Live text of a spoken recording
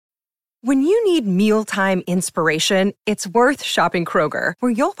When you need mealtime inspiration, it's worth shopping Kroger,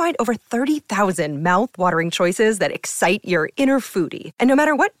 where you'll find over 30,000 mouth-watering choices that excite your inner foodie. And no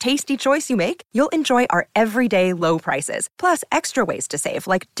matter what tasty choice you make, you'll enjoy our everyday low prices, plus extra ways to save,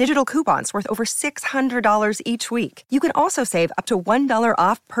 like digital coupons worth over $600 each week. You can also save up to $1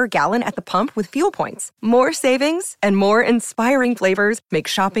 off per gallon at the pump with fuel points. More savings and more inspiring flavors make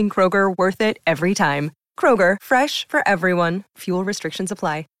shopping Kroger worth it every time. Kroger, fresh for everyone. Fuel restrictions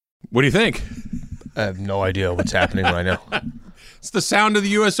apply. What do you think? I have no idea what's happening right now. It's the sound of the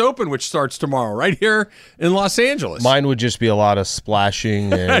U.S. Open, which starts tomorrow right here in Los Angeles. Mine would just be a lot of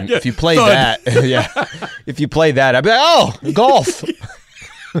splashing, and if you play that, if you play that, I'd be like, oh, golf.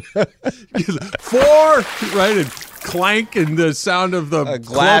 4, right, and clank, and the sound of the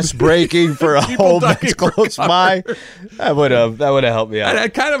glass breaking for a hole that's close by. That would have helped me out. And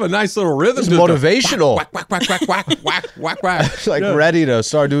had kind of a nice little rhythm. It's motivational. Whack, whack, whack, whack, whack, whack, whack, whack. It's like ready to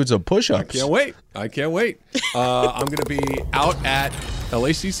start doing some push-ups. I can't wait. I'm going to be out at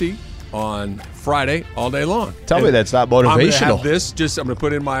LACC on Friday all day long. Tell me that's not motivational. I'm going to have this. I'm going to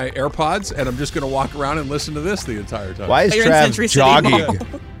put in my AirPods, and I'm just going to walk around and listen to this the entire time. Why is Trav jogging?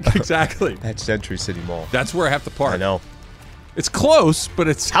 Exactly. That's Century City Mall. That's where I have to park. I know. It's close, but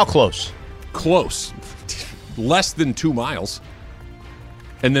it's... How close? Close. Less than 2 miles.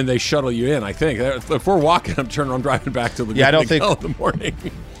 And then they shuttle you in, I think. If we're walking, I'm driving back to the I don't think in the morning.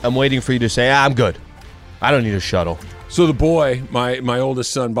 I'm waiting for you to say, I'm good. I don't need a shuttle. So the boy, my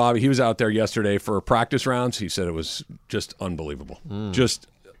oldest son, Bobby, he was out there yesterday for practice rounds. He said it was just unbelievable. Just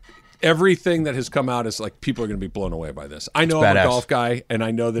everything that has come out is like people are going to be blown away by this. I know I'm a golf guy, and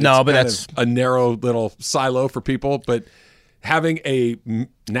I know that it's a narrow little silo for people, but having a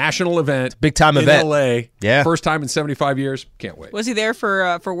national event, big time event in LA, first time in 75 years, can't wait. Was he there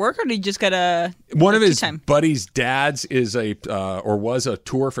for work, or did he just get one of his buddies' dads is was a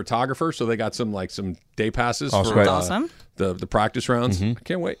tour photographer, so they got some day passes for awesome. the practice rounds. I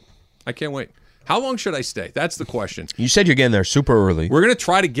can't wait. How long should I stay? That's the question. You said you're getting there super early. We're going to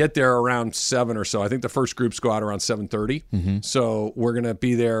try to get there around 7 or so. I think the first groups go out around 7:30. So we're going to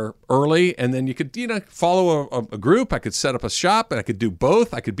be there early, and then you could follow a group. I could set up a shop, and I could do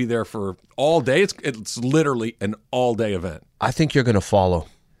both. I could be there for all day. It's literally an all-day event. I think you're going to follow.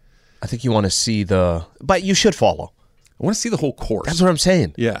 I think you want to see but you should follow. I want to see the whole course. That's what I'm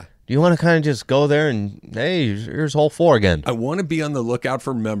saying. Yeah. Do you want to kind of just go there and, hey, here's hole 4 again? I want to be on the lookout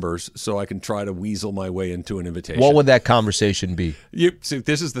for members so I can try to weasel my way into an invitation. What would that conversation be? See,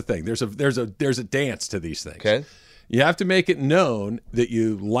 this is the thing. There's a dance to these things. Okay. You have to make it known that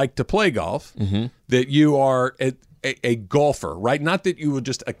you like to play golf, that you are a golfer, right? Not that you would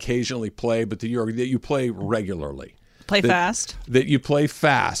just occasionally play, but that you play regularly. Fast. That you play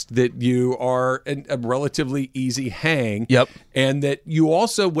fast, that you are a relatively easy hang. Yep. And that you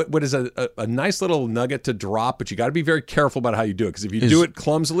also, what is a nice little nugget to drop, but you got to be very careful about how you do it, because if you do it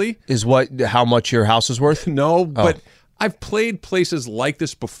clumsily. Is how much your house is worth? No, but I've played places like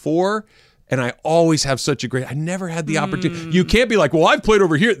this before, and I always have I never had the opportunity. You can't be like, well, I've played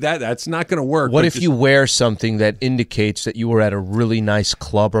over here. That's not going to work. What if you wear something that indicates that you were at a really nice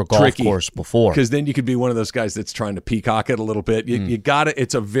club or golf course before? Because then you could be one of those guys that's trying to peacock it a little bit. You got it.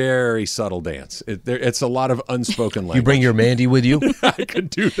 It's a very subtle dance. It's a lot of unspoken language. You bring your Mandy with you? I could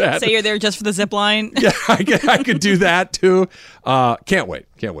do that. Say you're there just for the zip line. Yeah, I could do that too. Can't wait.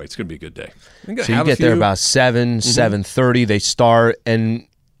 It's going to be a good day. So you get there about 7:30. They start, and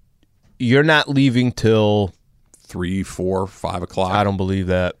you're not leaving till 3, 4, 5 o'clock. I don't believe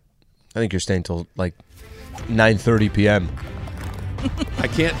that. I think you're staying till like 9:30 p.m. I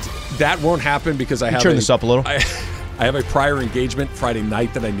can't. That won't happen because I have turn this up a little. I have a prior engagement Friday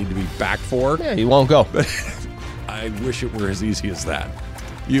night that I need to be back for. Yeah, you won't go. I wish it were as easy as that.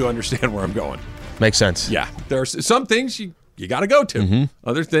 You understand where I'm going? Makes sense. Yeah, there's some things you got to go to.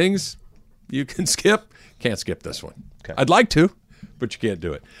 Other things you can skip. Can't skip this one. Okay. I'd like to, but you can't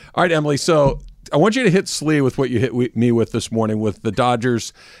do it. All right, Emily, so I want you to hit Slee with what you hit me with this morning with the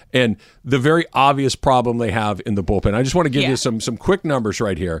Dodgers and the very obvious problem they have in the bullpen. I just want to give you some quick numbers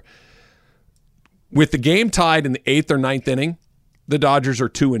right here. With the game tied in the 8th or 9th inning, the Dodgers are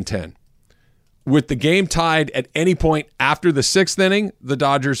 2-10. With the game tied at any point after the 6th inning, the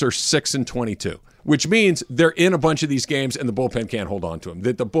Dodgers are 6-22. Which means they're in a bunch of these games and the bullpen can't hold on to them.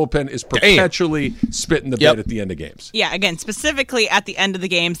 That the bullpen is perpetually spitting the bed at the end of games. Yeah, again, specifically at the end of the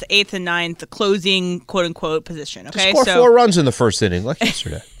games, the 8th and 9th, the closing quote-unquote position. Okay, score 4 runs in the first inning, like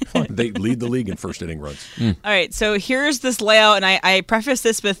yesterday. They lead the league in first inning runs. All right, so here's this layout, and I preface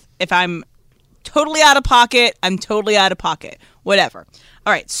this with, if I'm totally out of pocket, I'm totally out of pocket. Whatever.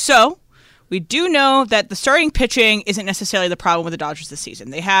 All right, so We do know that the starting pitching isn't necessarily the problem with the Dodgers this season.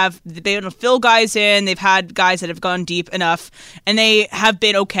 They don't fill guys in. They've had guys that have gone deep enough, and they have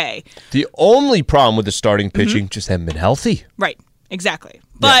been okay. The only problem with the starting pitching just haven't been healthy. Right, exactly.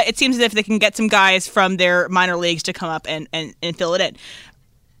 But it seems as if they can get some guys from their minor leagues to come up and fill it in.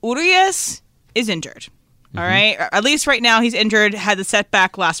 Urias is injured, all right? Or at least right now he's injured, had the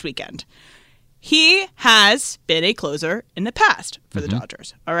setback last weekend. He has been a closer in the past for the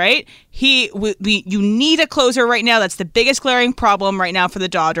Dodgers, all right? You need a closer right now. That's the biggest glaring problem right now for the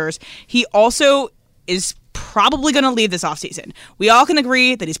Dodgers. He also is probably going to leave this offseason. We all can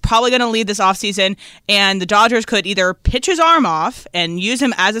agree that he's probably going to leave this offseason, and the Dodgers could either pitch his arm off and use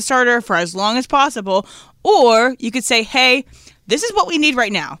him as a starter for as long as possible, or you could say, hey, this is what we need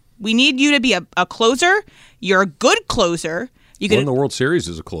right now. We need you to be a closer. You're a good closer. You won the World Series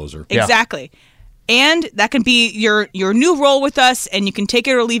as a closer. Exactly. Yeah. And that can be your new role with us, and you can take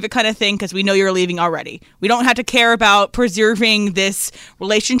it or leave it kind of thing because we know you're leaving already. We don't have to care about preserving this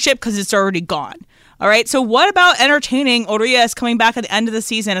relationship because it's already gone. All right, so what about entertaining Urias coming back at the end of the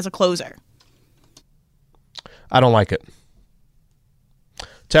season as a closer? I don't like it.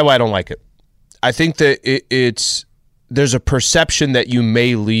 Tell you why I don't like it. I think that there's a perception that you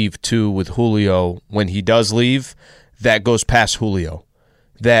may leave too with Julio when he does leave that goes past Julio.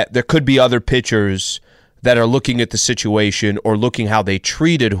 That there could be other pitchers that are looking at the situation or looking how they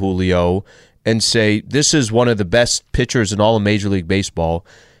treated Julio and say, this is one of the best pitchers in all of Major League Baseball.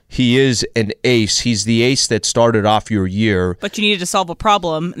 He is an ace. He's the ace that started off your year. But you needed to solve a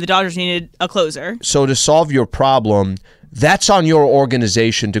problem. The Dodgers needed a closer. So to solve your problem, that's on your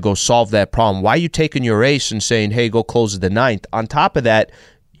organization to go solve that problem. Why are you taking your ace and saying, hey, go close the ninth? On top of that,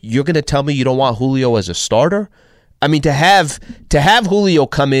 you're going to tell me you don't want Julio as a starter? I mean, to have Julio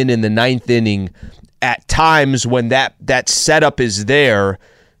come in the ninth inning at times when that setup is there,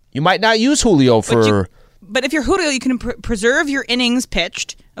 you might not use Julio for... But if you're Julio, you can preserve your innings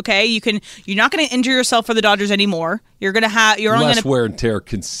pitched. Okay, you're not going to injure yourself for the Dodgers anymore. You're going to have less wear and tear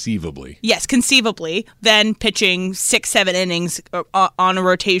conceivably. Yes, conceivably, than pitching 6-7 innings on a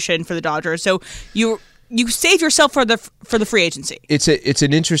rotation for the Dodgers. So you save yourself for the free agency. It's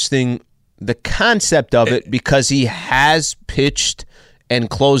an interesting the concept of it because he has pitched and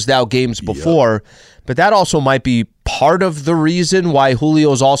closed out games before. But that also might be part of the reason why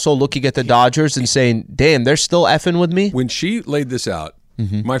Julio's also looking at the Dodgers and saying, damn, they're still effing with me. When she laid this out,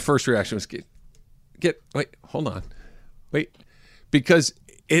 my first reaction was, wait, hold on. Wait. Because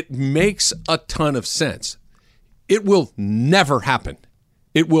it makes a ton of sense. It will never happen.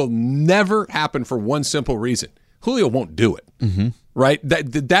 It will never happen for one simple reason. Julio won't do it. Right?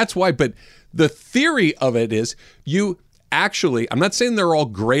 That's why. But the theory of it is you actually, I'm not saying they're all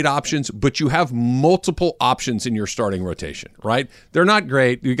great options, but you have multiple options in your starting rotation, right? They're not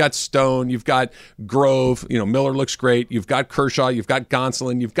great. You've got Stone, you've got Grove, Miller looks great. You've got Kershaw, you've got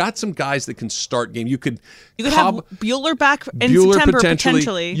Gonsolin, you've got some guys that can start game. You could have Buehler back in September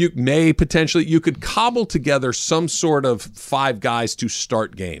potentially. You could cobble together some sort of 5 guys to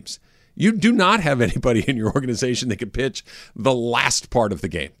start games. You do not have anybody in your organization that can pitch the last part of the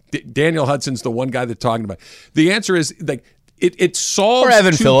game. Daniel Hudson's the one guy they're talking about. The answer is like it solves or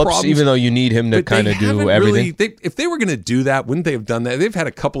Evan two Phillips, problems, even though you need him to kind of do everything. If they were going to do that, wouldn't they have done that? They've had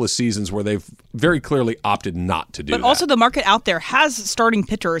a couple of seasons where they've very clearly opted not to do that. But also the market out there has starting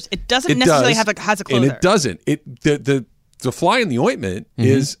pitchers. It doesn't necessarily have a closer. And it doesn't. The fly in the ointment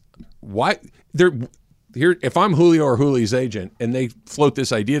is why they're here. If I'm Julio or Julio's agent and they float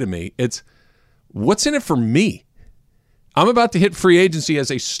this idea to me, it's what's in it for me? I'm about to hit free agency as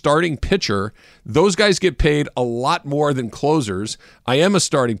a starting pitcher. Those guys get paid a lot more than closers. I am a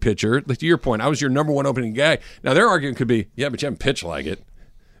starting pitcher. Like to your point, I was your number one opening guy. Now their argument could be, yeah, but you haven't pitched like it.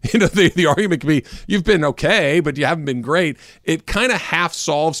 The argument could be, you've been okay, but you haven't been great. It kind of half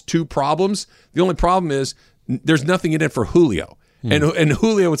solves two problems. The only problem is there's nothing in it for Julio. And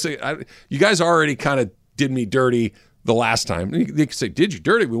Julio would say, you guys already kind of did me dirty the last time. They could say, did you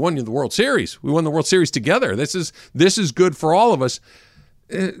dirty? We won you the World Series. We won the World Series together. This is good for all of us.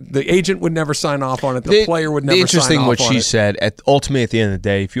 The agent would never sign off on it. The player would never sign off on it. The interesting what she said, ultimately at the end of the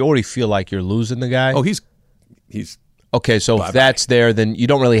day, if you already feel like you're losing the guy. Oh, he's okay, so if that's there, then you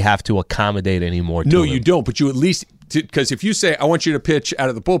don't really have to accommodate anymore. No, you don't, but you at least, because if you say, I want you to pitch out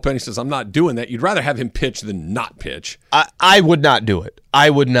of the bullpen, he says, I'm not doing that. You'd rather have him pitch than not pitch. I would not do it. I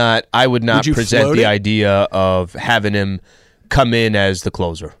would not present the idea of having him come in as the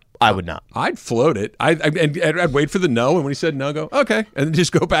closer. I would not. I'd float it. I'd wait for the no, and when he said no, go, okay, and then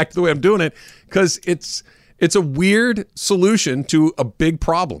just go back to the way I'm doing it, because it's a weird solution to a big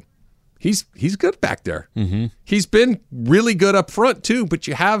problem. He's good back there. He's been really good up front, too, but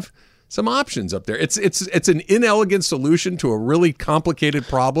you have some options up there. It's an inelegant solution to a really complicated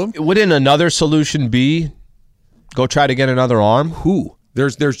problem. Wouldn't another solution be go try to get another arm? Who?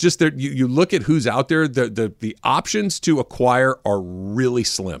 There's just there. You look at who's out there. The options to acquire are really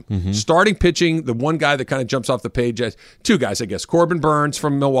slim. Starting pitching, the one guy that kind of jumps off the page, two guys, I guess. Corbin Burns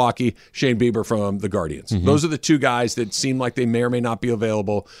from Milwaukee, Shane Bieber from the Guardians. Those are the two guys that seem like they may or may not be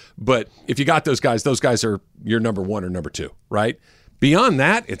available. But if you got those guys are your number one or number two, right? Beyond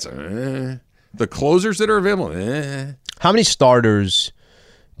that, it's the closers that are available. How many starters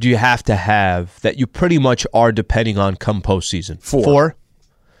do you have to have that you pretty much are depending on come postseason? Four?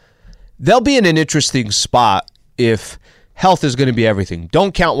 They'll be in an interesting spot if health is going to be everything.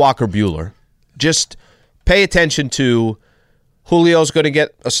 Don't count Walker Buehler. Just pay attention to Julio's going to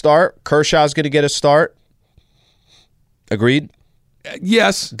get a start. Kershaw's going to get a start. Agreed?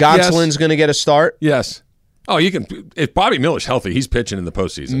 Yes. Gonsolin's going to get a start. Yes. Oh, you can. If Bobby Miller's healthy, he's pitching in the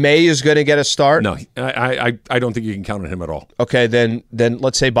postseason. May is going to get a start. No, I don't think you can count on him at all. Okay, then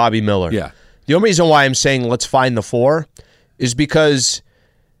let's say Bobby Miller. Yeah. The only reason why I'm saying let's find the four is because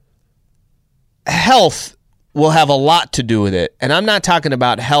health will have a lot to do with it. And I'm not talking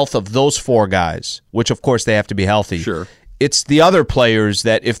about health of those four guys, which of course they have to be healthy. Sure. It's the other players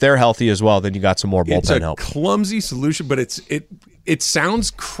that if they're healthy as well, then you got some more bullpen help. It's a clumsy solution, but it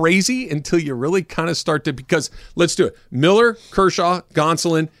sounds crazy until you really kind of start to, because let's do it. Miller, Kershaw,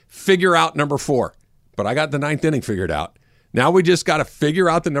 Gonsolin, figure out number 4. But I got the 9th inning figured out. Now we just got to figure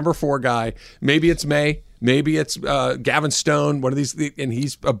out the number 4 guy. Maybe it's May. Maybe it's Gavin Stone, one of these, and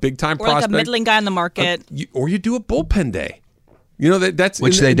he's a big-time prospect. Or like a middling guy on the market. Or you do a bullpen day. You know, that's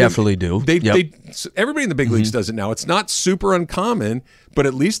which they definitely do. Everybody in the big leagues does it now. It's not super uncommon, but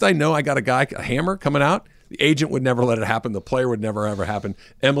at least I know I got a hammer coming out. The agent would never let it happen. The player would never ever happen.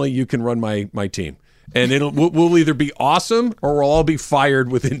 Emily, you can run my team, and we'll either be awesome or we'll all be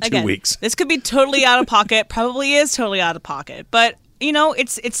fired within 2 weeks. This could be totally out of pocket. Probably is totally out of pocket, but you know,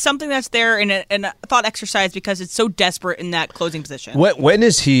 it's something that's there in a thought exercise because it's so desperate in that closing position. When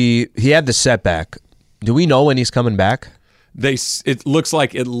is he had the setback? Do we know when he's coming back? It looks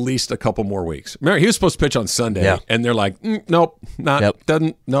like at least a couple more weeks. Remember, he was supposed to pitch on Sunday, and they're like, nope,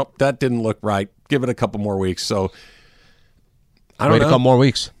 that didn't look right. Give it a couple more weeks. So I don't know. A couple more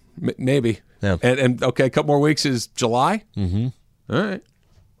weeks, maybe. Yeah. And okay, a couple more weeks is July. Mm-hmm. All right.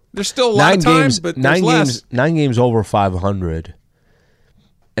 There's still a lot of time, but there's less. 9 games over 500,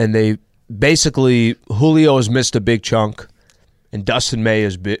 and they basically Julio has missed a big chunk, and Dustin May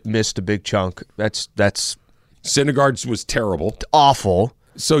has missed a big chunk. That's. Syndergaard's was terrible, awful.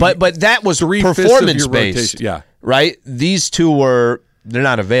 So, but that was performance based, right? These two they're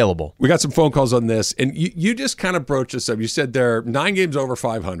not available. We got some phone calls on this, and you just kind of broached this up. You said they're 9 games over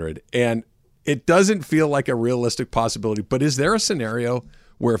 500, and it doesn't feel like a realistic possibility. But is there a scenario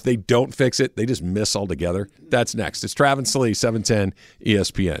where if they don't fix it, they just miss altogether? That's next. It's Travis Lee, 710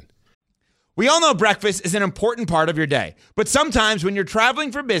 ESPN. We all know breakfast is an important part of your day, but sometimes when you're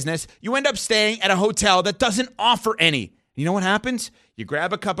traveling for business, you end up staying at a hotel that doesn't offer any. You know what happens? You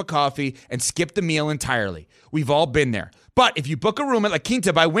grab a cup of coffee and skip the meal entirely. We've all been there. But if you book a room at La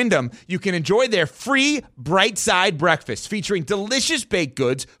Quinta by Wyndham, you can enjoy their free Bright Side breakfast featuring delicious baked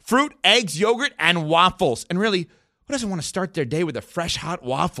goods, fruit, eggs, yogurt, and waffles. And really, who doesn't want to start their day with a fresh, hot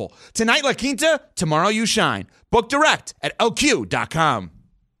waffle? Tonight, La Quinta, tomorrow you shine. Book direct at LQ.com.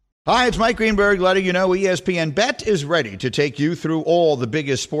 Hi, it's Mike Greenberg letting you know ESPN Bet is ready to take you through all the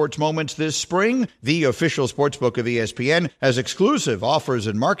biggest sports moments this spring. The official sportsbook of ESPN has exclusive offers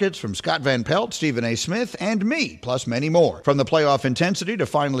and markets from Scott Van Pelt, Stephen A. Smith, and me, plus many more. From the playoff intensity to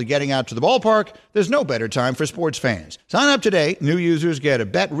finally getting out to the ballpark, there's no better time for sports fans. Sign up today. New users get a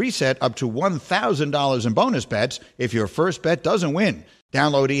bet reset up to $1,000 in bonus bets if your first bet doesn't win.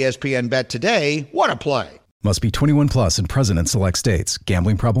 Download ESPN Bet today. What a play. Must be 21 plus and present in select states.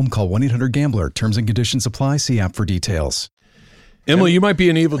 Gambling problem? Call 1-800-GAMBLER. Terms and conditions apply. See app for details. Emily, you might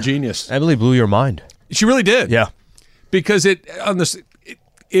be an evil genius. Emily blew your mind. She really did. Yeah. Because it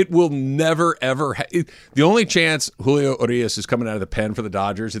will never, ever the only chance Julio Urias is coming out of the pen for the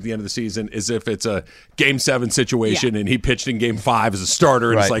Dodgers at the end of the season is if it's a Game 7 situation and he pitched in Game 5 as a starter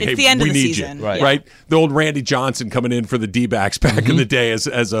and it's like, it's hey, we need season. you. Right? The old Randy Johnson coming in for the D-backs back in the day as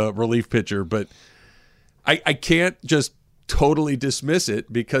a relief pitcher. But I can't just totally dismiss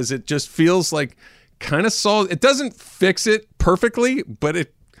it because it just feels like kind of solid. It doesn't fix it perfectly, but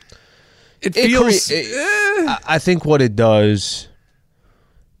it feels. I think what it does,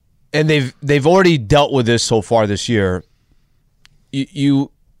 and they've already dealt with this so far this year. You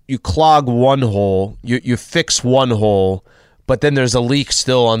clog one hole, you fix one hole, but then there's a leak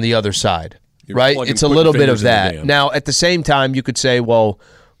still on the other side, right? It's a little bit of that. Now, at the same time, you could say, well,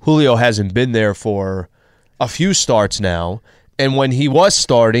 Julio hasn't been there for a few starts now. And when he was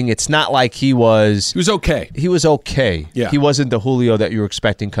starting, it's not like he was... He was okay. He was okay. Yeah. He wasn't the Julio that you were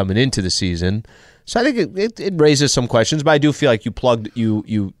expecting coming into the season. So I think it raises some questions, but I do feel like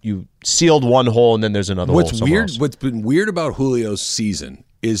you sealed one hole and then there's another hole somewhere else. What's been weird about Julio's season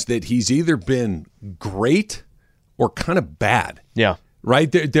is that he's either been great or kind of bad. Yeah.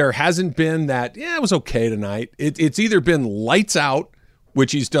 Right? There hasn't been that, it was okay tonight. It's either been lights out,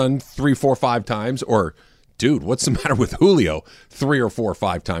 which he's done 3, 4, 5 times, or... Dude, what's the matter with Julio 3 or 4 or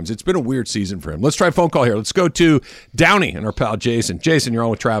 5 times? It's been a weird season for him. Let's try a phone call here. Let's go to Downey and our pal Jason. Jason, you're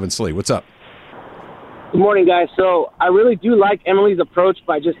on with Travis Lee. What's up? Good morning, guys. So I really do like Emily's approach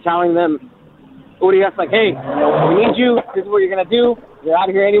by just telling them, Urias, like, hey, we need you. This is what you're going to do. You're out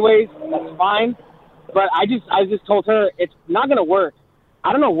of here anyways. That's fine. But I just told her it's not going to work.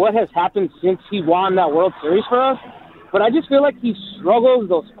 I don't know what has happened since he won that World Series for us, but I just feel like he struggles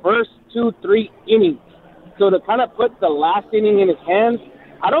those first 2, 3 innings. So to kind of put the last inning in his hands,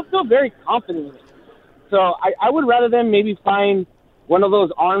 I don't feel very confident in it. So I would rather them maybe find one of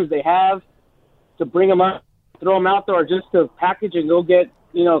those arms they have to bring him up, throw him out there, or just to package and go get,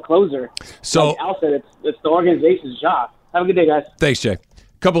 a closer. So like Al said, it's the organization's job. Have a good day, guys. Thanks, Jay.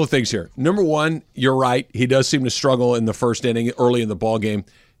 Couple of things here. Number one, you're right. He does seem to struggle in the first inning early in the ball game.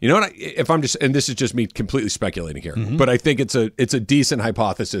 You know what? And this is just me completely speculating here, but I think it's a decent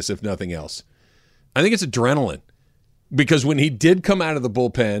hypothesis, if nothing else. I think it's adrenaline, because when he did come out of the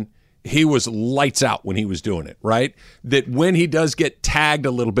bullpen, he was lights out when he was doing it, right? That when he does get tagged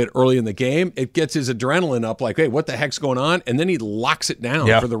a little bit early in the game, it gets his adrenaline up like, hey, what the heck's going on? And then he locks it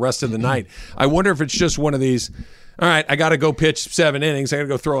down for the rest of the night. I wonder if it's just one of these, all right, I got to go pitch 7 innings. I got to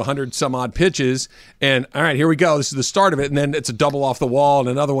go throw 100 some odd pitches. And all right, here we go. This is the start of it. And then it's a double off the wall. And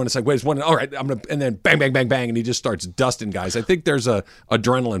another one, it's like, wait, it's one. All right, and then bang, bang, bang, bang. And he just starts dusting guys. I think there's a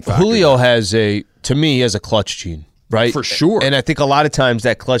adrenaline factor. Julio has a clutch gene, right? For sure. And I think a lot of times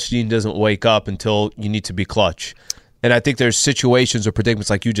that clutch gene doesn't wake up until you need to be clutch. And I think there's situations or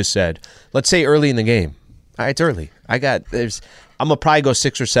predicaments like you just said. Let's say early in the game. All right, it's early. I'm going to probably go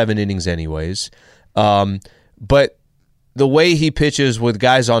 6 or 7 innings anyways. But the way he pitches with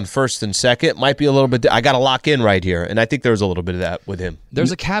guys on first and second might be a little bit. I got to lock in right here, and I think there's a little bit of that with him.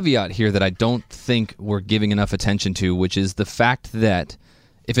 There's a caveat here that I don't think we're giving enough attention to, which is the fact that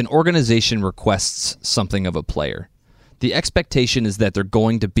if an organization requests something of a player, the expectation is that they're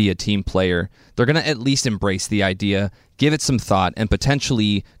going to be a team player. They're going to at least embrace the idea, give it some thought, and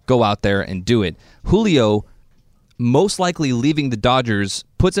potentially go out there and do it. Julio, most likely leaving the Dodgers,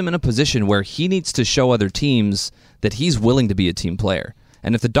 puts him in a position where he needs to show other teams that he's willing to be a team player.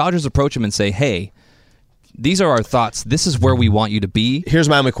 And if the Dodgers approach him and say, hey, these are our thoughts, this is where we want you to be. Here's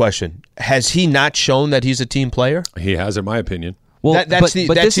my only question. Has he not shown that he's a team player? He has, in my opinion. Well, that's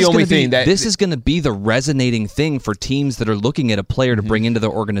the only thing. This is going to be the resonating thing for teams that are looking at a player to bring into their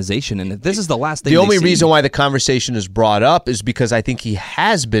organization, and this is the last thing. The only reason why the conversation is brought up is because I think he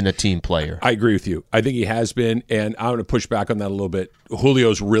has been a team player. I agree with you. I think he has been, and I'm going to push back on that a little bit.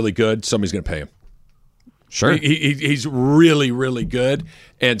 Julio's really good. Somebody's going to pay him. Sure. He's really, really good,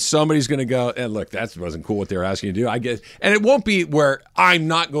 and somebody's going to go, and look, that wasn't cool what they were asking you to do. I guess, and it won't be where I'm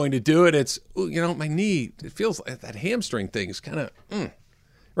not going to do it. It's, my knee, it feels like that hamstring thing is kind of,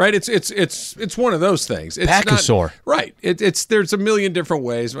 right? It's one of those things. It's back is sore. Right. There's a million different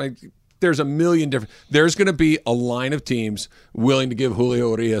ways. Right? There's going to be a line of teams willing to give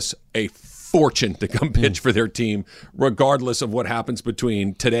Julio Urias a fortune to come pitch for their team, regardless of what happens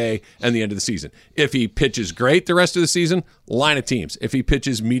between today and the end of the season. If he pitches great the rest of the season, line of teams. If he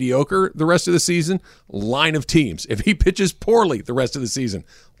pitches mediocre the rest of the season, line of teams. If he pitches poorly the rest of the season,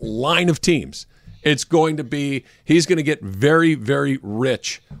 line of teams. He's going to get very, very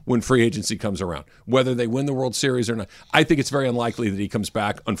rich when free agency comes around, whether they win the World Series or not. I think it's very unlikely that he comes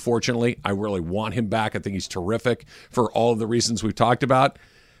back, unfortunately. I really want him back. I think he's terrific for all of the reasons we've talked about.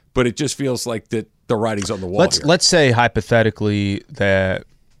 But it just feels like that the writing's on the wall. Let's say hypothetically that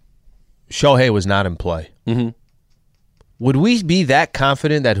Shohei was not in play. Mm-hmm. Would we be that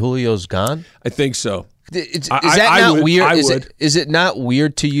confident that Julio's gone? I think so. Is that not weird? I would. Is it not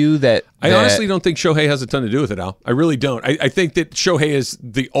weird to you that I honestly don't think Shohei has a ton to do with it, Al. I really don't. I think that Shohei is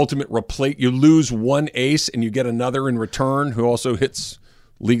the ultimate replace. You lose one ace and you get another in return who also hits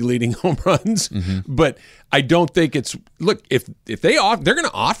league-leading home runs. Mm-hmm. But I don't think it's – look, if they're going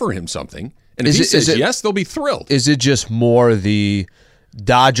to offer him something, and if he says yes, they'll be thrilled. Is it just more the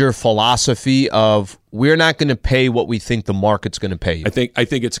Dodger philosophy of we're not going to pay what we think the market's going to pay you? I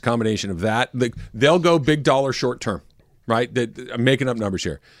think it's a combination of that. They'll go big dollar short term, right? I'm making up numbers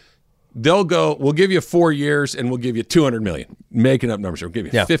here. they'll go, we'll give you 4 years and we'll give you $200 million. Making up numbers. We'll give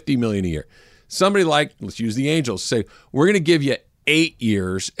you $50 million a year. Somebody like, let's use the Angels, say, we're going to give you 8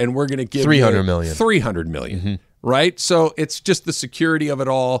 years and we're going to give $300 you million. $300 million. Right? So it's just the security of it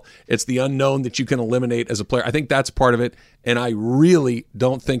all. It's the unknown that you can eliminate as a player. I think that's part of it. And I really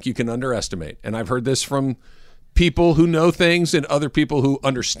don't think you can underestimate. And I've heard this from people who know things and other people who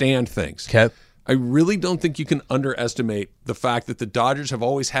understand things. Okay. I really don't think you can underestimate the fact that the Dodgers have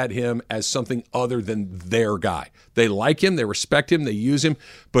always had him as something other than their guy. They like him, they respect him, they use him,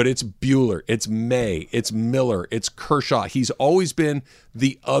 but it's Buehler, it's May, it's Miller, it's Kershaw. He's always been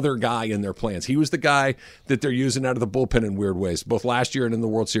the other guy in their plans. He was the guy that they're using out of the bullpen in weird ways, both last year and in the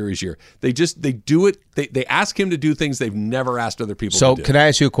World Series year. They do it, they ask him to do things they've never asked other people to do. So can I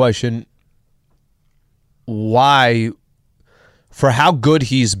ask you a question? Why, for how good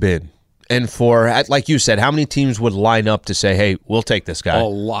he's been, and for, like you said, how many teams would line up to say, hey, we'll take this guy? A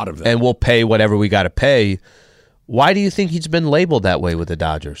lot of them. And we'll pay whatever we got to pay. Why do you think he's been labeled that way with the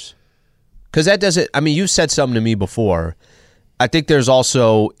Dodgers? Because that doesn't, I mean, you've said something to me before. I think there's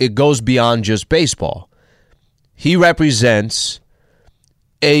also, it goes beyond just baseball. He represents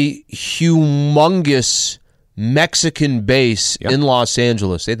a humongous Mexican base in Los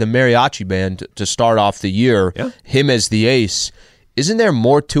Angeles. They had the mariachi band to start off the year, him as the ace. Isn't there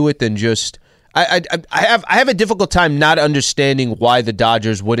more to it than just? I have a difficult time not understanding why the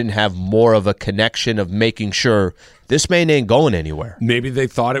Dodgers wouldn't have more of a connection of making sure this man ain't going anywhere. Maybe they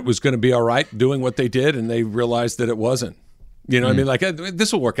thought it was going to be all right doing what they did, and they realized that it wasn't. You know what I mean? Like,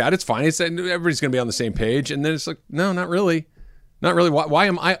 this will work out. It's fine. Everybody's going to be on the same page. And then it's like, no, not really. Not really. Why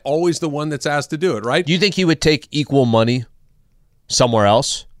am I always the one that's asked to do it, right? Do you think he would take equal money somewhere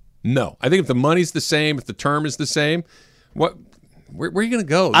else? No. I think if the money's the same, if the term is the same, where are you going to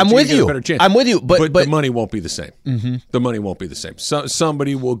go? I'm with you. I'm with you. But the money won't be the same. Mm-hmm. The money won't be the same.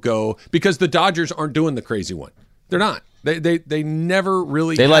 Somebody will go, because the Dodgers aren't doing the crazy one. They're not. They never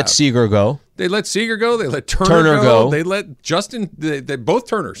really They let Seager go. They let Seager go. They let Turner go. They let Justin, they both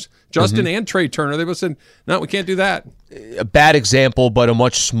Turners, Justin and Trey Turner, they both said, no, we can't do that. A bad example, but a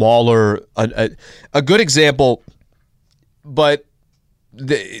much smaller, a good example, but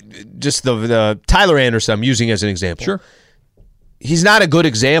the Tyler Anderson I'm using as an example. Sure. He's not a good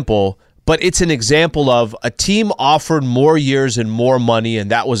example, but it's an example of a team offered more years and more money, and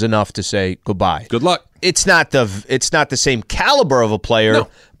that was enough to say goodbye. Good luck. It's not the same caliber of a player,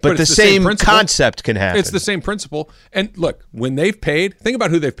 but the same concept can happen. It's the same principle. And look, when they've paid, think about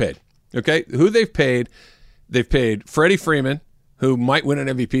who they've paid. Okay, who they've paid. They've paid Freddie Freeman, who might win an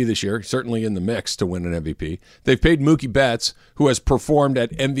MVP this year, certainly in the mix to win an MVP. They've paid Mookie Betts, who has performed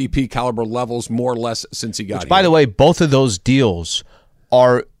at MVP caliber levels more or less since he got here. By the way, both of those deals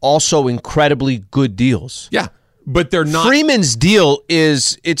are also incredibly good deals. Yeah, but they're not. Freeman's deal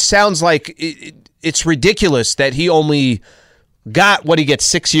is, it sounds like it's ridiculous that he only got, what, he gets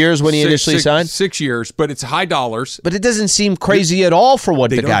 6 years when he initially signed? 6 years, but it's high dollars. But it doesn't seem crazy at all for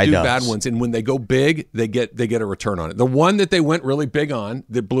what the guy does. They don't do bad ones, and when they go big, they get a return on it. The one that they went really big on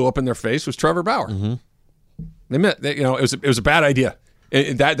that blew up in their face was Trevor Bauer. Mm-hmm. It was a bad idea.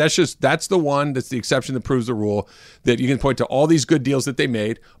 That's the one that's the exception that proves the rule, that you can point to all these good deals that they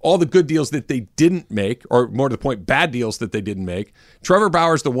made, all the good deals that they didn't make, or more to the point, bad deals that they didn't make. Trevor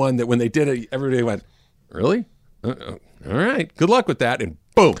Bauer's the one that when they did it, everybody went, really? All right, good luck with that, and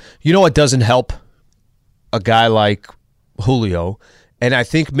boom. You know what doesn't help a guy like Julio, and I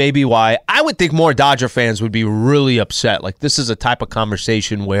think maybe why I would think more Dodger fans would be really upset. Like, this is a type of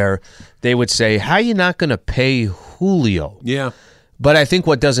conversation where they would say, how are you not going to pay Julio? Yeah. But I think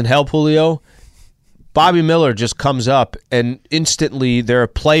what doesn't help Julio, Bobby Miller just comes up, and instantly there are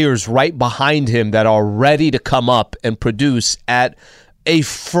players right behind him that are ready to come up and produce at a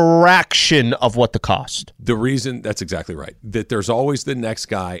fraction of what the cost. The reason, that's exactly right, that there's always the next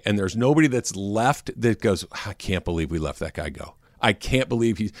guy, and there's nobody that's left that goes, I can't believe we let that guy go. I can't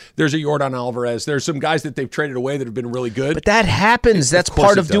believe there's a Yordan Alvarez. There's some guys that they've traded away that have been really good. But that happens. That's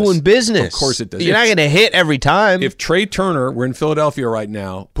part of doing business. Of course it does. You're not going to hit every time. If Trey Turner were in Philadelphia right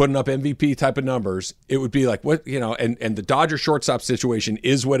now, putting up MVP type of numbers, it would be like, what, and the Dodger shortstop situation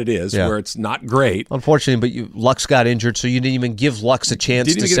is what it is, where it's not great. Unfortunately, but Lux got injured, so you didn't even give Lux a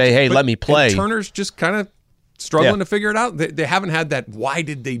chance to say, hey, let me play. And Turner's just kind of struggling to figure it out. They haven't had that, why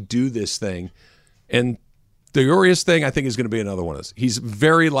did they do this thing? And the Urias thing, I think, is going to be another one of those. He's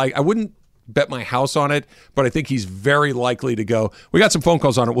very I wouldn't bet my house on it, but I think he's very likely to go. We got some phone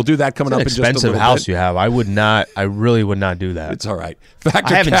calls on it. We'll do that coming up in just a little bit. Expensive house you have. I really would not do that. It's all right. I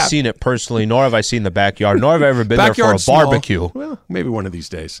haven't seen it personally, nor have I seen the backyard, nor have I ever been there for a barbecue. Well, maybe one of these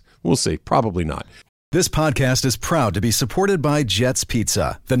days. We'll see. Probably not. This podcast is proud to be supported by Jets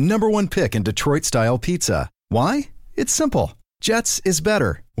Pizza, the #1 pick in Detroit-style pizza. Why? It's simple. Jets is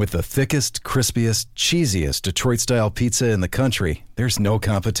better. With the thickest, crispiest, cheesiest Detroit-style pizza in the country, there's no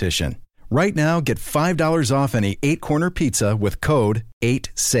competition. Right now, get $5 off any 8-corner pizza with code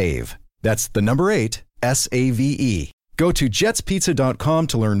 8SAVE. That's the number 8, SAVE. Go to jetspizza.com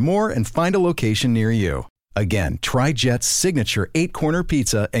to learn more and find a location near you. Again, try Jet's signature 8-corner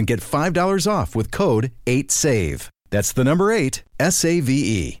pizza and get $5 off with code 8SAVE. That's the number 8,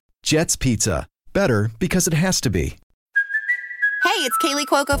 SAVE. Jet's Pizza. Better because it has to be. Hey, it's Kaylee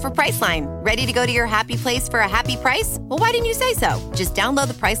Cuoco for Priceline. Ready to go to your happy place for a happy price? Well, why didn't you say so? Just download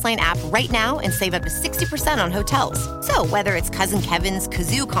the Priceline app right now and save up to 60% on hotels. So whether it's Cousin Kevin's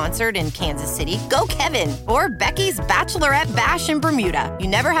Kazoo Concert in Kansas City, go Kevin, or Becky's Bachelorette Bash in Bermuda, you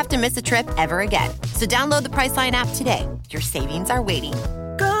never have to miss a trip ever again. So download the Priceline app today. Your savings are waiting.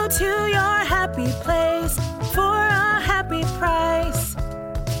 Go to your happy place for a happy price.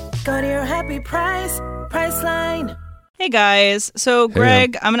 Go to your happy price, Priceline. Hey guys, so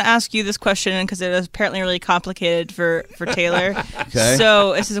Greg, I'm going to ask you this question because it is apparently really complicated for Taylor. Okay.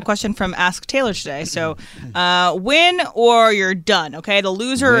 So this is a question from Ask Taylor today. So win or you're done, okay? The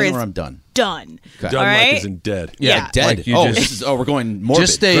loser Win is or I'm done. Done. Okay. Done All like right? isn't dead. Yeah. Dead. Like We're going morbid.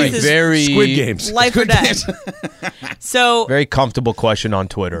 Just a Great. very Squid Games. Life or death. So very comfortable question on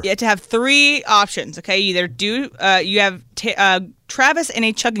Twitter. you have to have 3 options, okay? You either do, you have Travis in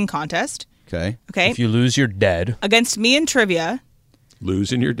a chugging contest, Okay. okay? If you lose, you're dead. Against me in trivia,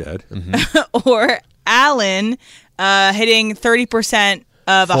 Lose and you're dead. or Alan hitting 30%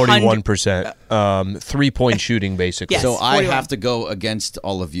 of 41%. 3-point shooting, basically. Yes. So I 41. have to go against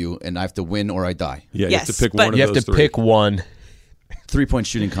all of you, and I have to win or I die. Yeah, you have Yes, to pick but- one of You have those to 3. pick one. 3-point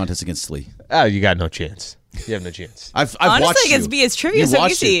shooting contest against Slee. Oh, you got no chance. You have no chance. I've Honestly, watched against you. me, it's trivia You so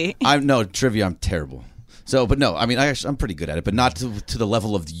watched easy. it. No, trivia, I'm terrible. So, but no, I mean, I'm pretty good at it, but not to the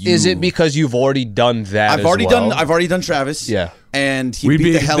level of you. Is it because you've already done that? I've already done Travis. Yeah. And he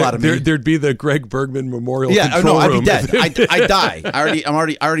beat the hell out of me. There'd be the Greg Bergman Memorial Yeah, Control I'd Room. be dead. I die. I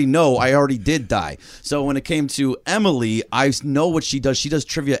already know. I already did die. So when it came to Emily, I know what she does. She does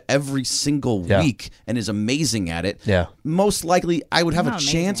trivia every single week and is amazing at it. Yeah. Most likely, I would have Not a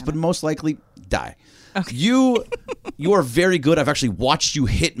amazing chance, at but it. most likely die. Okay. You are very good. I've actually watched you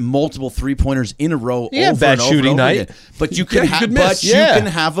hit multiple 3-pointers in a row. Yeah, over bad and over shooting and over night. again. But you can you could miss. you Yeah. can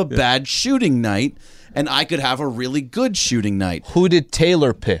have a bad shooting night, and I could have a really good shooting night. Who did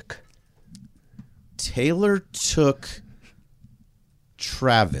Taylor pick? Taylor took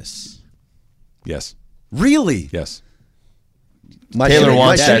Travis. Yes. Really? Yes. My Taylor shooting,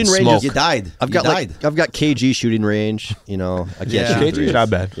 wants my that shooting range smoke. is, You died. I've got You died. I've got KG shooting range. You know, I can't Yeah. shoot KG, threes. not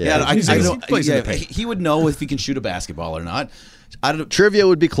bad. Yeah, I He don't, plays in yeah, the paint. he would know if he can shoot a basketball or not. I don't. Trivia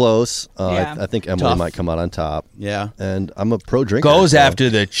would be close. Yeah. I think Emily Tough. might come out on top. Yeah. And I'm a pro drinker. Goes so- after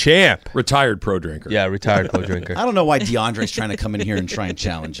the champ. Retired pro drinker. Yeah, retired co-drinker. I don't know why DeAndre's trying to come in here and try and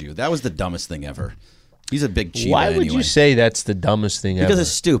challenge you. That was the dumbest thing ever. He's a big cheater. Why would anyway. you say that's the dumbest thing Because ever?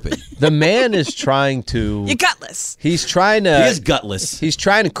 it's stupid. The man is trying to. You're gutless. He's trying to. He is gutless. He's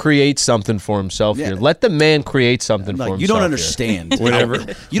trying to create something for himself Yeah. here. Let the man create something for Like, himself. you don't here. understand. Whenever- You don't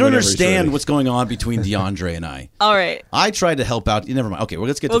whenever he's understand ready. what's going on between DeAndre and I. All right. I tried to help out. Never mind. Okay, well,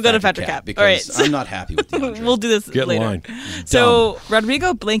 let's get We'll to go to Factor Factor Cap. because All right, so- I'm not happy with DeAndre. We'll do this Get in later. line. So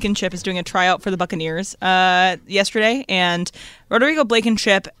Rodrigo Blankenship is doing a tryout for the Buccaneers yesterday, and Rodrigo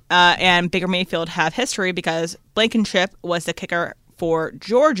Blankenship and Baker Mayfield have history because Blankenship was the kicker for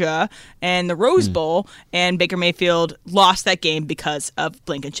Georgia and the Rose Bowl, and Baker Mayfield lost that game because of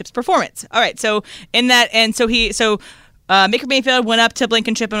Blankenship's performance. All right, so in that, and so Baker Mayfield went up to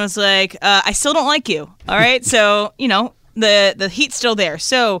Blankenship and was like, "I still don't like you." All right, so the heat's still there.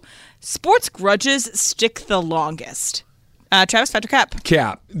 So sports grudges stick the longest. Travis, Factor Cap.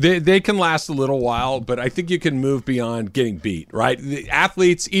 Cap. They can last a little while, but I think you can move beyond getting beat, right? The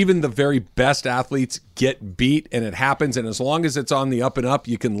athletes, even the very best athletes, get beat, and it happens. And as long as it's on the up and up,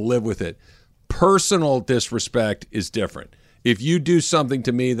 you can live with it. Personal disrespect is different. If you do something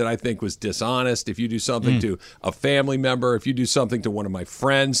to me that I think was dishonest, if you do something to a family member, if you do something to one of my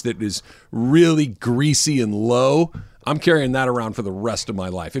friends that is really greasy and low, I'm carrying that around for the rest of my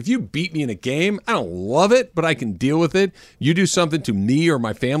life. If you beat me in a game, I don't love it, but I can deal with it. You do something to me or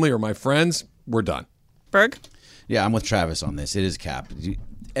my family or my friends, we're done. Berg? Yeah, I'm with Travis on this. It is Cap.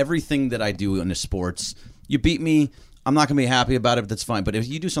 Everything that I do in the sports, you beat me, I'm not going to be happy about it, but that's fine. But if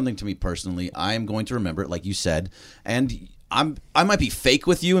you do something to me personally, I am going to remember it, like you said. And I might be fake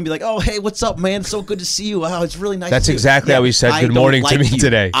with you and be like, oh, hey, what's up, man? It's so good to see you. Wow, it's really nice. That's to exactly how he said I good don't morning like to me you.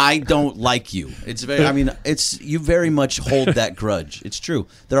 today. I don't like you. It's very. I mean, you very much hold that grudge. It's true.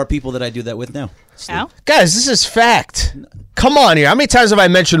 There are people that I do that with now. Al? Guys, this is fact. Come on here. How many times have I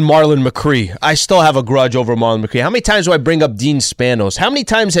mentioned Marlon McCree? I still have a grudge over Marlon McCree. How many times do I bring up Dean Spanos? How many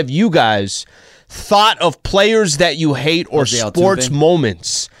times have you guys thought of players that you hate or Jose sports Altuve?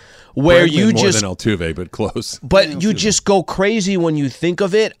 moments where Bradley you more just than Altuve, but close. But you just go crazy when you think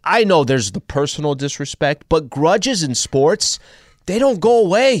of it. I know there's the personal disrespect, but grudges in sports, they don't go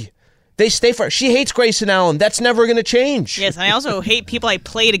away. They stay for. She hates Grayson Allen. That's never going to change. Yes, and I also hate people I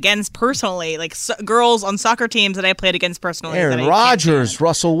played against personally, like girls on soccer teams that I played against personally. Aaron Rodgers,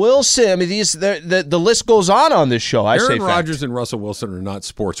 Russell Wilson. I mean, the list goes on this show. I say Aaron fact. Rodgers and Russell Wilson are not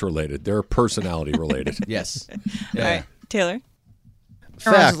sports related. They're personality related. Yes. All right, Taylor.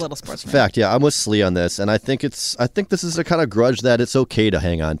 Aaron Rodgers is a little sports fan. Fact, yeah, I'm with Slee on this, and I think this is a kind of grudge that it's okay to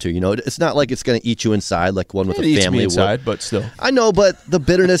hang on to. You know, it's not like it's going to eat you inside like one with It a eats family me would. inside, but still. I know, but the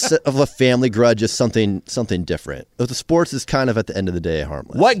bitterness of a family grudge is something different. The sports is kind of at the end of the day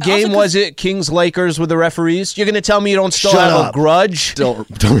harmless. What game was it? Kings Lakers with the referees? You're going to tell me you don't still Shut have up. a grudge? Don't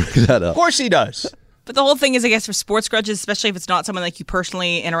bring that up. Of course he does. But the whole thing is, I guess, for sports grudges, especially if it's not someone like you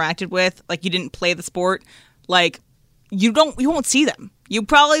personally interacted with, like you didn't play the sport, like you won't see them. You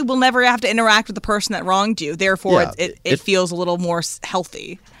probably will never have to interact with the person that wronged you. Therefore, Yeah, it feels a little more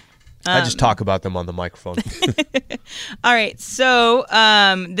healthy. I just talk about them on the microphone. All right, so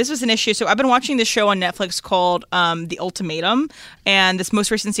this was an issue. So I've been watching this show on Netflix called The Ultimatum, and this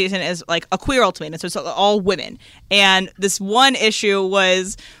most recent season is like a queer ultimatum, so it's all women. And this one issue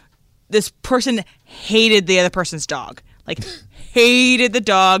was this person hated the other person's dog, like hated the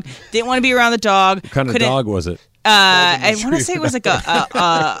dog, didn't want to be around the dog. What kind of dog was it? I want to say it was like a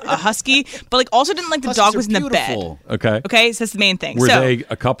husky, but like also didn't like the dog was in the bed. Okay. Okay, so that's the main thing. Were so, they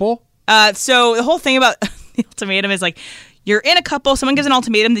a couple? So the whole thing about the ultimatum is like you're in a couple, someone gives an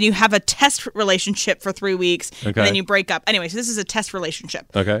ultimatum, then you have a test relationship for 3 weeks, and then you break up. Anyway, so this is a test relationship.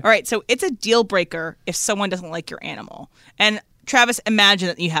 Okay. All right, so it's a deal breaker if someone doesn't like your animal. And Travis, imagine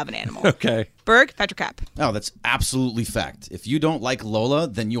that you have an animal. Okay. Berg, Patrick Cap. Oh, that's absolutely fact. If you don't like Lola,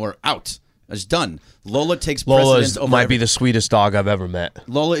 then you are out. It's done. Lola takes precedence over might be the sweetest dog I've ever met.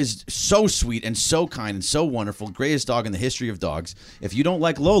 Lola is so sweet and so kind and so wonderful. Greatest dog in the history of dogs. If you don't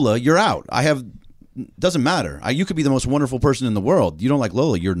like Lola, you're out. Doesn't matter. You could be the most wonderful person in the world. You don't like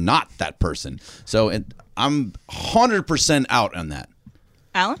Lola, you're not that person. So I'm 100% out on that.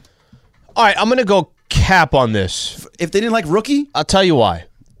 Alan? All right, I'm going to go Cap on this. If they didn't like Rookie? I'll tell you why.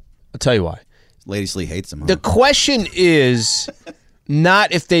 Lady Slee hates him. Huh? The question is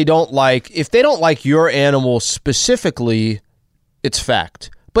not if they don't like your animal specifically, it's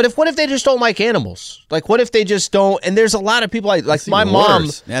fact. But what if they just don't like animals? Like what if they just don't, and there's a lot of people like my mom.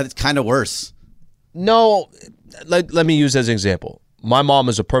 Yeah, it's kind of worse. No, let me use as an example. My mom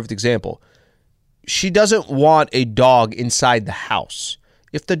is a perfect example. She doesn't want a dog inside the house.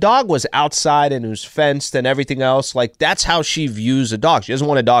 If the dog was outside and it was fenced and everything else, like that's how she views a dog. She doesn't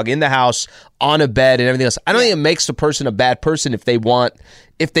want a dog in the house, on a bed, and everything else. I don't think it makes the person a bad person if they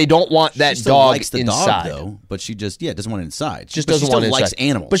don't want that She still dog likes the inside. dog, though, but she just doesn't want it inside. Just But doesn't she want it still likes inside.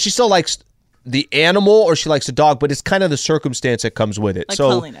 animals. But she still likes the animal, or she likes the dog. But it's kind of the circumstance that comes with it. Like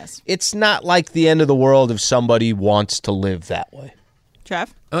so cleanliness. it's not like the end of the world if somebody wants to live that way.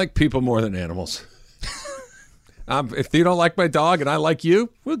 Trav? I like people more than animals. If you don't like my dog and I like you,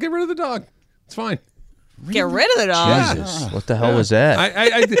 we'll get rid of the dog. It's fine. Get rid of the dog. Jesus, what the hell was that?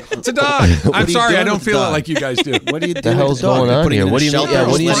 It's a dog. I'm do you sorry, do I don't with the feel it dog? like you guys do. What do you do? The hell's going on here? What do you mean? Yeah,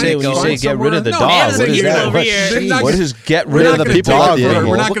 what do you say when you say get rid of the No, dog? man, What is they're that? not- What is get We're rid not of the gonna people? take Dog it- animal?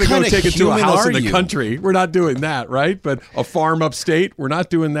 We're not What going to go kind of take it to a human house in are the you? country. We're not doing that, right? But a farm upstate, we're not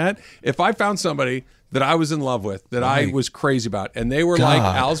doing that. If I found somebody that I was in love with, that I was crazy about, and they were like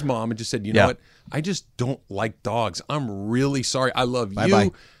God. Al's mom and just said, you know Yeah. what? I just don't like dogs. I'm really sorry. I love Bye-bye.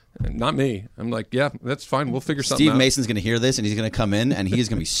 you. Not me. I'm like, yeah, that's fine. We'll figure something Steve out. Mason's going to hear this, and he's going to come in, and he's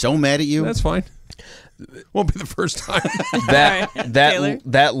going to be so mad at you. That's fine. Won't be the first time. Taylor?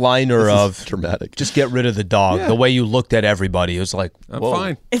 that liner of dramatic. just get rid of the dog. Yeah. The way you looked at everybody, it was like, I'm whoa.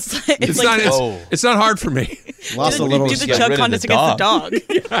 fine. It's It's like it's not hard for me. Lost a little do the get chug rid of contest the against the dog.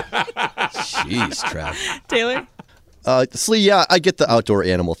 dog. Jeez, Trav. Taylor? Slee, yeah, I get the outdoor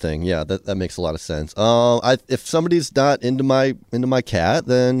animal thing. Yeah, that makes a lot of sense. If somebody's not into my cat,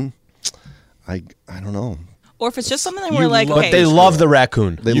 then I don't know. Or if it's just something that we're like, But okay. they love the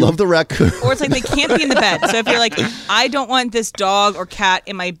raccoon. They love the raccoon. Or it's like they can't be in the bed. So if you're like, I don't want this dog or cat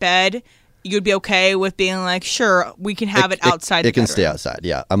in my bed, you'd be okay with being like, sure, we can have it outside. It can the stay bedroom. outside.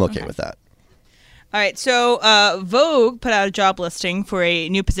 Yeah, I'm okay with that. All right, so Vogue put out a job listing for a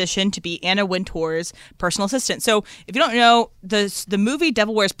new position to be Anna Wintour's personal assistant. So if you don't know, the movie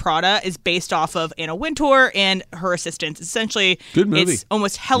Devil Wears Prada is based off of Anna Wintour and her assistants. Essentially, good movie. It's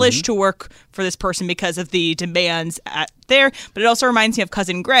almost hellish to work for this person because of the demands there. But it also reminds me of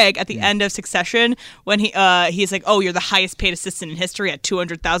Cousin Greg at the end of Succession when he's like, "Oh, you're the highest paid assistant in history at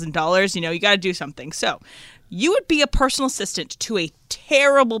 $200,000. You got to do something." So you would be a personal assistant to a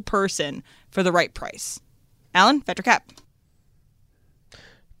terrible person for the right price. Alan, bet or cap?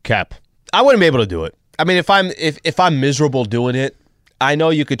 Cap. I wouldn't be able to do it. I mean, if I'm miserable doing it, I know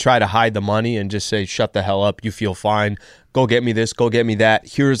you could try to hide the money and just say, shut the hell up, you feel fine, go get me this, go get me that,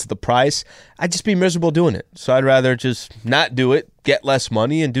 here's the price. I'd just be miserable doing it. So I'd rather just not do it, get less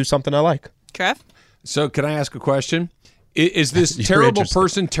money, and do something I like. Trev? So can I ask a question? Is this terrible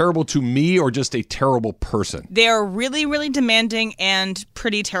person terrible to me or just a terrible person? They're really, really demanding and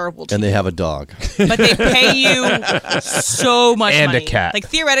pretty terrible to And you. they have a dog. But they pay you so much And a money. cat. Like,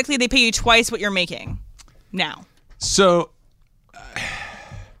 theoretically, they pay you twice what you're making now. So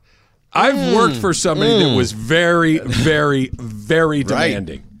I've worked for somebody that was very, very, very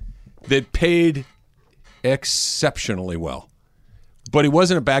demanding, that paid exceptionally well. But he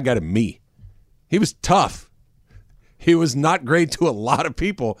wasn't a bad guy to me. He was tough. He was not great to a lot of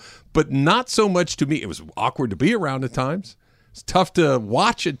people, but not so much to me. It was awkward to be around at times. It's tough to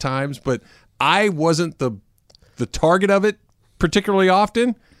watch at times, but I wasn't the target of it particularly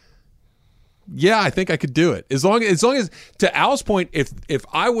often. Yeah, I think I could do it. As long as to Al's point, if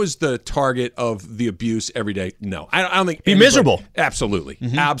I was the target of the abuse every day, no. I don't think Be miserable. Absolutely.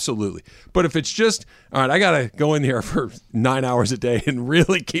 Absolutely. But if it's just, all right, I got to go in here for 9 hours a day and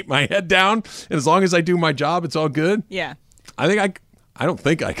really keep my head down, and as long as I do my job, it's all good. Yeah. I don't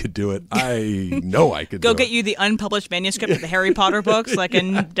think I could do it. I know I could Go do get it. you the unpublished manuscript of the Harry Potter books, like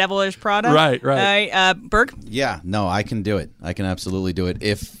in Devil Wears Prada. Right. Berg? Yeah, no, I can do it. I can absolutely do it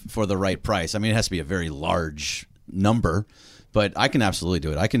if for the right price. I mean, it has to be a very large number, but I can absolutely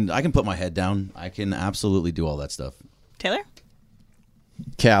do it. I can put my head down. I can absolutely do all that stuff. Taylor?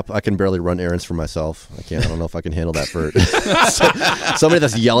 Cap, I can barely run errands for myself. I don't know if I can handle that for somebody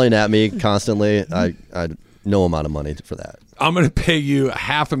that's yelling at me constantly. I no amount of money for that. I'm going to pay you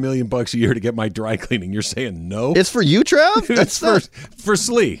 $500,000 a year to get my dry cleaning. You're saying no? It's for you, Trev? It's for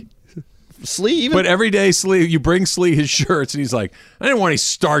Slee. Slee, even? But every day, Slee, you bring Slee his shirts, and he's like, I didn't want any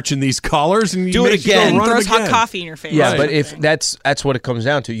starch in these collars. And you Do it make- you again. go run Throws them hot again. coffee in your face. Yeah, but if that's what it comes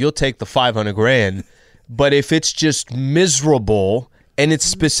down to. You'll take the $500,000, but if it's just miserable and it's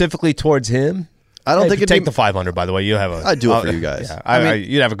specifically towards him, I don't think it'd take be- the $500. By the way, you have a. I'd do it for you guys. Yeah, I mean,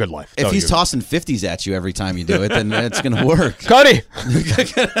 you'd have a good life. If So he's you're- tossing 50s at you every time you do it, then it's going to work. Cody,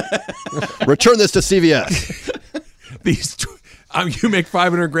 Return this to CVS. You make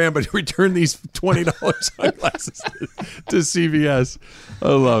 $500,000, but return these $20 sunglasses to CVS. I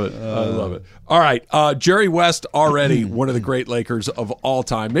love it. I love it. All right, Jerry West, already one of the great Lakers of all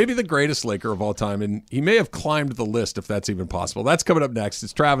time, maybe the greatest Laker of all time, and he may have climbed the list if that's even possible. That's coming up next.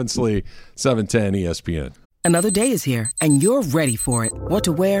 It's Travis Lee, 710 ESPN. Another day is here, and you're ready for it. What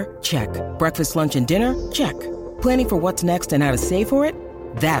to wear? Check. Breakfast, lunch, and dinner? Check. Planning for what's next and how to save for it?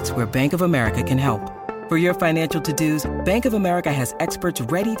 That's where Bank of America can help. For your financial to-dos, Bank of America has experts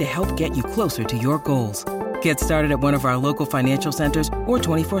ready to help get you closer to your goals. Get started at one of our local financial centers or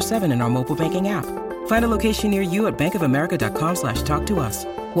 24/7 in our mobile banking app. Find a location near you at bankofamerica.com/talktous.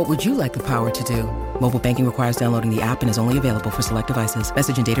 What would you like the power to do? Mobile banking requires downloading the app and is only available for select devices.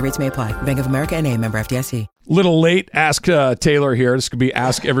 Message and data rates may apply. Bank of America N.A., member FDIC. Little late, ask Taylor here. This could be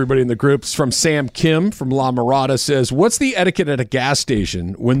ask everybody in the groups. From Sam Kim from La Mirada says, what's the etiquette at a gas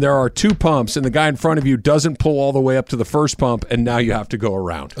station when there are two pumps and the guy in front of you doesn't pull all the way up to the first pump and now you have to go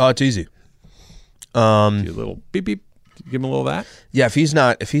around? oh, it's easy. Do a little beep beep. Give him a little of that. Yeah, if he's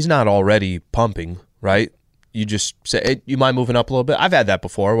not already pumping, right? You just say, hey, you mind moving up a little bit? I've had that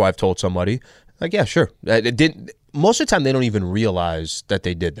before where I've told somebody, like, yeah, sure. It didn't. Most of the time, they don't even realize that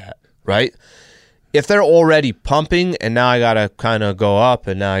they did that, right? If they're already pumping and now I got to kind of go up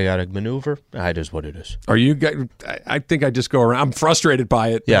and now I got to maneuver, it is what it is. Are you? I think I just go around. I'm frustrated by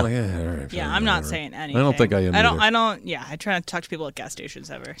it. Yeah. I'm like, all right, Yeah, I'm not saying anything. I don't think I am. Yeah, I try not to talk to people at gas stations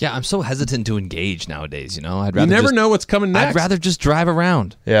ever. Yeah, I'm so hesitant to engage nowadays. I'd You rather never just, know what's coming next. I'd rather just drive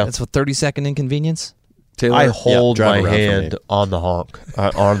around. Yeah. That's what 30-second inconvenience. Taylor, I hold drive my around for hand me. on the honk.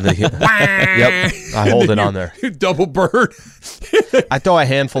 On the Yep, I hold it on there. double bird. I throw a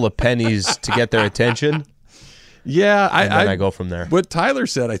handful of pennies to get their attention, Yeah, and then I go from there. What Tyler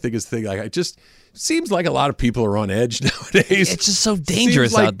said, I think, is the thing. Like, I just seems like a lot of people are on edge nowadays. It's just so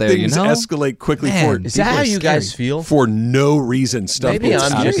dangerous Seems like out there, things you know? escalate quickly. Man, Is that how you guys feel? For no reason, stuff Maybe gets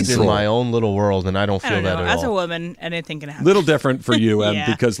I'm out of just in control. my own little world, and I don't I feel don't know. that at As a all. woman, anything can happen. Little different for you, Em,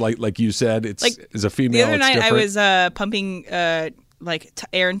 Yeah. because like you said, it's Like, as a female. The other it's night, I different. was pumping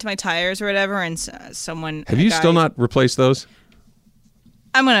air into my tires or whatever, and someone. Have you a guy- still not replaced those?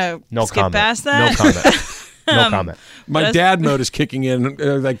 I'm gonna No skip comment. past that. No comment. No comment. My But- dad mode is kicking in,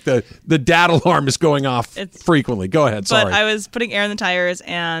 like the dad alarm is going off frequently. Go ahead, sorry. But I was putting air in the tires,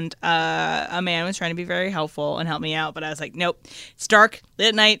 and a man was trying to be very helpful and help me out. But I was like, nope, it's dark, late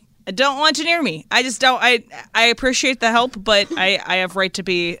at night. I don't want you near me. I just don't. I appreciate the help, but I have right to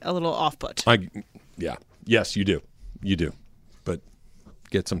be a little off put. Yeah. Yes, you do. You do. But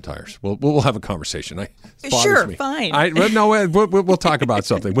get some tires. We'll have a conversation. It bothers Sure, me. fine. We'll talk about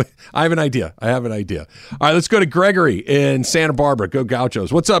something. I have an idea. All right, let's go to Gregory in Santa Barbara. Go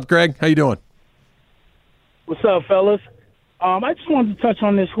Gauchos. What's up, Greg? How you doing? What's up, fellas? I just wanted to touch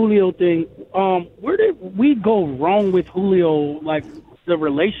on this Julio thing. Where did we go wrong with Julio, like the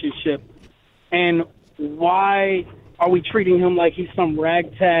relationship, and why are we treating him like he's some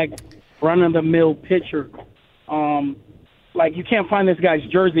ragtag, run-of-the-mill pitcher? Like, you can't find this guy's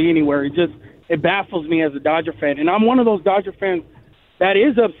jersey anywhere. It baffles me as a Dodger fan, and I'm one of those Dodger fans that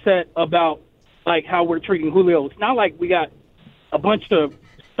is upset about like how we're treating Julio. It's not like we got a bunch of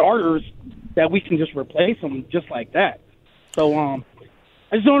starters that we can just replace him just like that. So I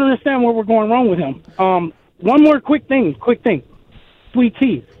just don't understand where we're going wrong with him. One more quick thing. Sweet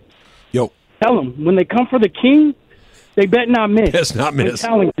Tea. Yo. Tell them, when they come for the king, they bet not miss. Best not miss.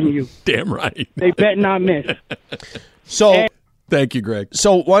 I'm telling you. Damn right. They bet not miss. So thank you, Greg.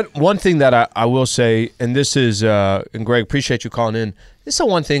 So one thing that I will say, and this is, and Greg, appreciate you calling in. This is the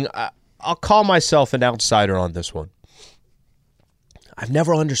one thing, I'll call myself an outsider on this one. I've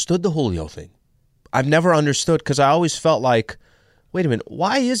never understood the Julio thing. I've never understood, because I always felt like, wait a minute,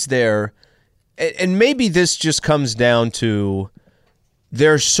 why is there, and maybe this just comes down to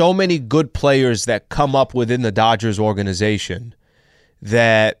there's so many good players that come up within the Dodgers organization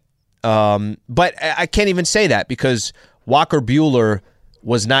that, but I can't even say that because Walker Buehler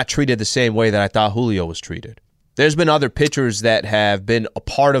was not treated the same way that I thought Julio was treated. There's been other pitchers that have been a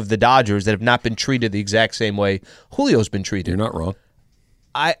part of the Dodgers that have not been treated the exact same way Julio's been treated. You're not wrong.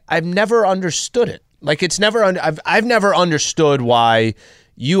 I've never understood it. Like, it's never. I've never understood why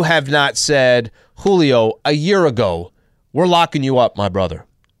you have not said, Julio, a year ago, we're locking you up, my brother.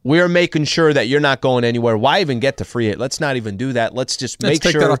 We're making sure that you're not going anywhere. Why even get to free it? Let's not even do that. Let's just make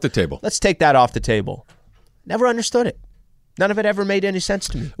sure. Let's take that off the table. Let's take that off the table. Never understood it. None of it ever made any sense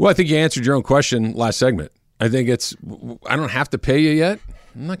to me. Well, I think you answered your own question last segment. I think I don't have to pay you yet.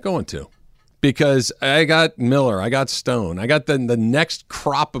 I'm not going to. Because I got Miller, I got Stone, I got the next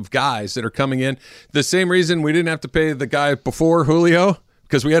crop of guys that are coming in. The same reason we didn't have to pay the guy before Julio,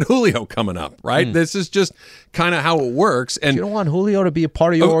 because we had Julio coming up, right? This is just kind of how it works. And you don't want Julio to be a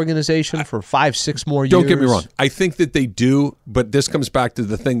part of your organization for 5-6 more years? Don't get me wrong. I think that they do, but this comes back to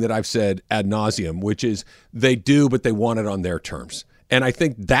the thing that I've said ad nauseum, which is they do, but they want it on their terms. And I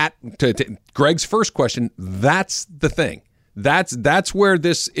think that, to Greg's first question, that's the thing. That's where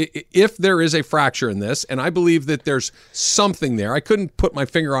this, if there is a fracture in this, and I believe that there's something there. I couldn't put my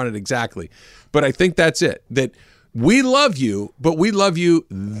finger on it exactly, but I think that's it. That we love you, but we love you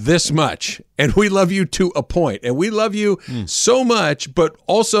this much, and we love you to a point, and we love you so much, but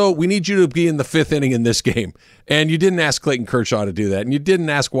also we need you to be in the fifth inning in this game. And you didn't ask Clayton Kershaw to do that, and you didn't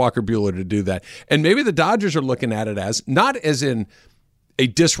ask Walker Buehler to do that. And maybe the Dodgers are looking at it as, not as in a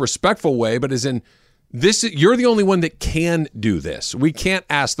disrespectful way, but as in, you're the only one that can do this. We can't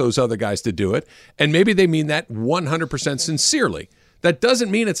ask those other guys to do it. And maybe they mean that 100% sincerely. That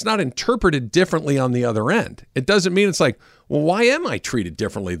doesn't mean it's not interpreted differently on the other end. It doesn't mean it's like, well, why am I treated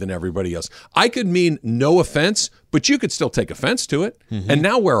differently than everybody else? I could mean no offense, but you could still take offense to it. And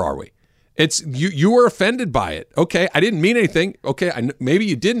now where are we? It's you were offended by it. Okay, I didn't mean anything. Okay, maybe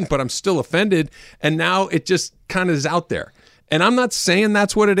you didn't, but I'm still offended. And now it just kind of is out there. And I'm not saying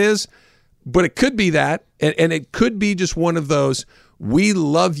that's what it is, but it could be that, and it could be just one of those, we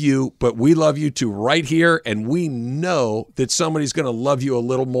love you, but we love you to right here, and we know that somebody's going to love you a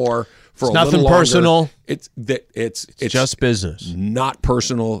little more for a little longer. Nothing personal. It's just business. Not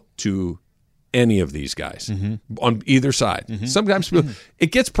personal to any of these guys on either side. Sometimes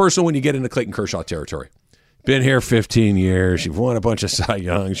it gets personal when you get into Clayton Kershaw territory. Been here 15 years. You've won a bunch of Cy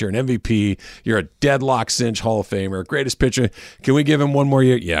Youngs. You're an MVP. You're a deadlock cinch Hall of Famer. Greatest pitcher. Can we give him one more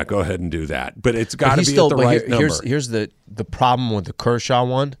year? Yeah, go ahead and do that. But it's got to be at the right number. Here's the problem with the Kershaw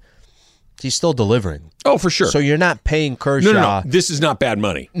one. He's still delivering. Oh, for sure. So you're not paying Kershaw. No. This is not bad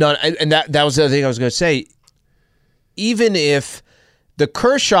money. No, and that was the other thing I was going to say. Even if the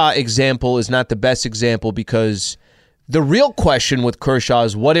Kershaw example is not the best example, because the real question with Kershaw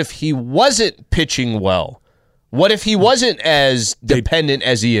is, what if he wasn't pitching well? What if he wasn't as dependent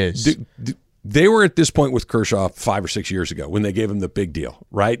as he is? They were at this point with Kershaw 5 or 6 years ago when they gave him the big deal,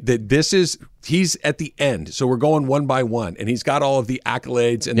 right? He's at the end. So we're going one by one, and he's got all of the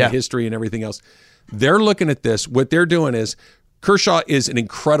accolades and the history and everything else. They're looking at this. What they're doing is Kershaw is an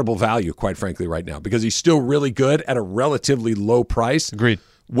incredible value, quite frankly, right now, because he's still really good at a relatively low price. Agreed.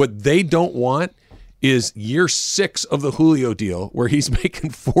 What they don't want is year 6 of the Julio deal where he's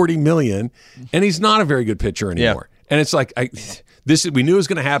making $40 million and he's not a very good pitcher anymore. Yeah. And it's like, we knew it was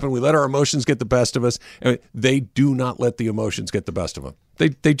going to happen. We let our emotions get the best of us. And they do not let the emotions get the best of them.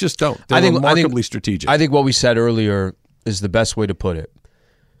 They just don't. They're remarkably strategic. I think what we said earlier is the best way to put it.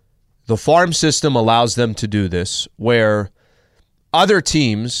 The farm system allows them to do this, where other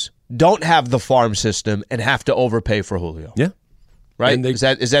teams don't have the farm system and have to overpay for Julio. Yeah. Right? Is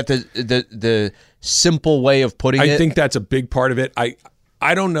that the simple way of putting it? I think that's a big part of it.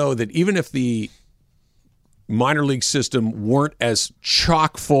 I don't know that even if the minor league system weren't as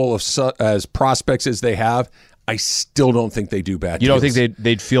chock full of as prospects as they have, I still don't think they do bad. You don't think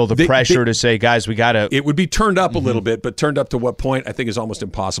they'd feel the pressure to say, guys, we got to... It would be turned up a little bit, but turned up to what point I think is almost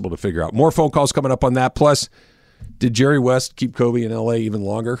impossible to figure out. More phone calls coming up on that. Plus, did Jerry West keep Kobe in L.A. even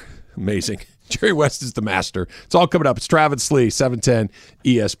longer? Amazing. Jerry West is the master. It's all coming up. It's Travis Slee, 710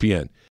 ESPN.